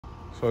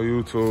So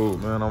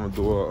YouTube, man, I'm gonna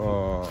do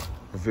a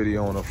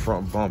video on the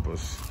front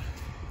bumpers.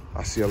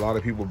 I see a lot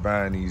of people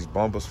buying these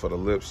bumpers for the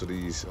lips of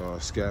these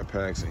Scat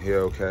Packs and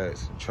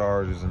Hellcats and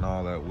Chargers and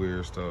all that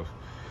weird stuff.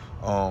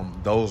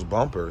 Those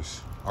bumpers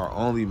are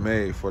only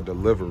made for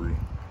delivery.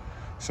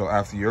 So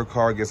after your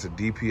car gets a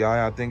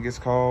DPI, I think it's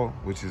called,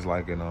 which is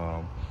like an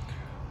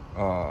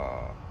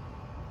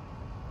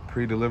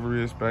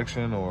pre-delivery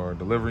inspection or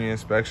delivery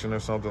inspection or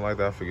something like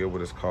that. I forget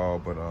what it's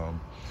called, but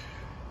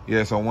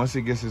yeah, so once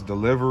it gets its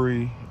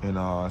delivery and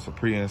it's a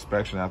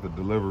pre-inspection after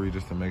delivery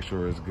just to make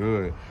sure it's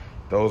good,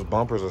 those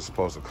bumpers are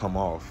supposed to come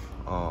off.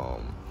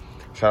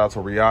 Shout out to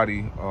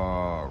Riyadi's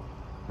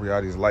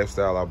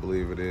Lifestyle, I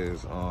believe it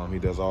is. He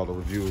does all the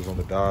reviews on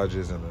the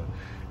Dodges and the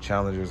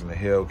Challengers and the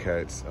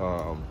Hellcats.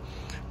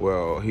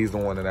 Well, he's the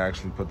one that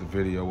actually put the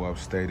video up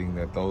stating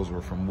that those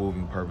were for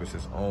moving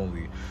purposes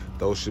only.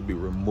 Those should be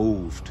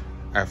removed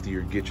after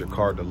you get your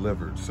car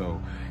delivered.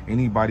 So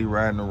anybody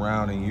riding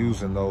around and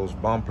using those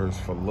bumpers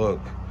for look,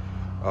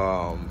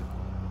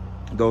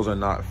 those are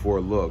not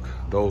for look.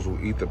 Those will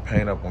eat the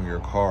paint up on your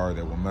car.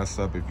 That will mess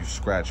up if you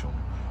scratch them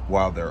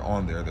while they're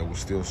on there. They will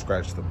still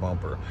scratch the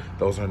bumper.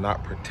 Those are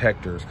not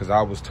protectors, because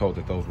I was told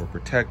that those were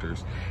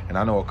protectors, and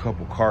I know a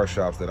couple car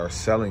shops that are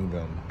selling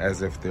them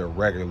as if they're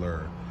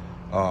regular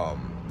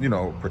you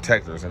know,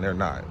 protectors, and they're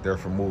not. They're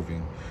for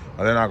moving.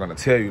 They're not going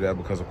to tell you that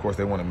because of course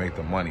they want to make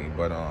the money,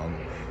 but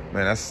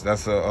man, that's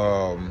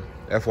a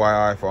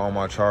FYI for all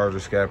my Charger,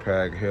 Scat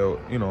Pack,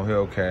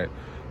 Hellcat,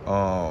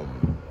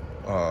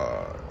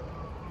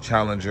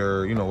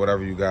 Challenger, you know,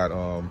 whatever you got.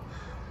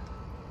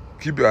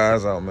 Keep your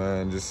eyes out,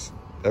 man. Just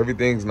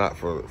everything's not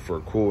for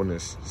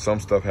coolness.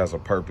 Some stuff has a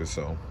purpose,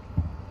 so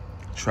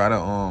try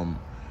to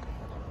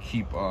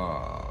keep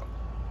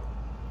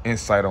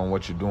insight on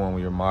what you're doing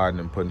when you're modding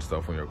and putting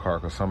stuff on your car,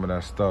 because some of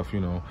that stuff, you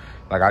know,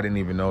 like I didn't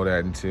even know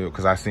that until,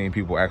 because I seen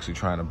people actually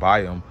trying to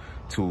buy them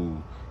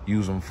to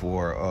use them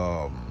for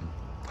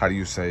how do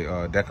you say,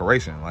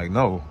 decoration. Like,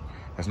 no,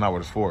 that's not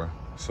what it's for.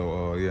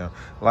 So yeah,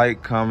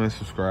 like, comment,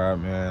 subscribe,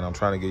 man. I'm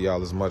trying to get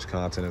y'all as much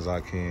content as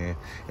I can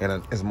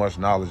and as much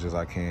knowledge as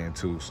I can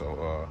too.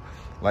 So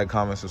like,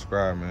 comment,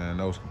 subscribe, man.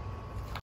 Those